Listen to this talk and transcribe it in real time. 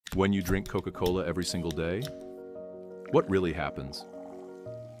When you drink Coca-Cola every single day, what really happens?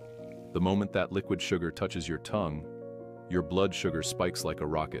 The moment that liquid sugar touches your tongue, your blood sugar spikes like a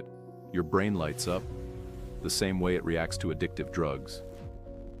rocket. Your brain lights up, the same way it reacts to addictive drugs.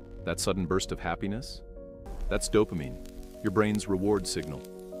 That sudden burst of happiness? That's dopamine, your brain's reward signal.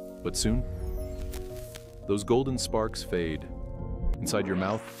 But soon, those golden sparks fade. Inside your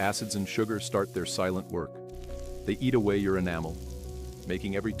mouth, acids and sugar start their silent work. They eat away your enamel,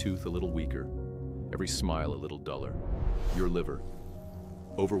 making every tooth a little weaker, every smile a little duller. Your liver,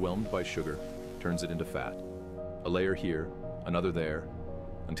 overwhelmed by sugar, turns it into fat. A layer here, another there,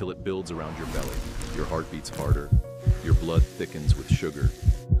 until it builds around your belly. Your heart beats harder, your blood thickens with sugar.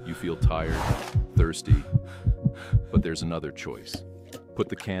 You feel tired, thirsty, but there's another choice. Put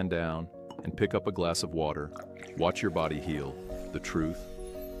the can down and pick up a glass of water. Watch your body heal. The truth,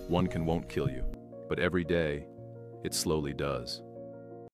 one can won't kill you, but every day, it slowly does.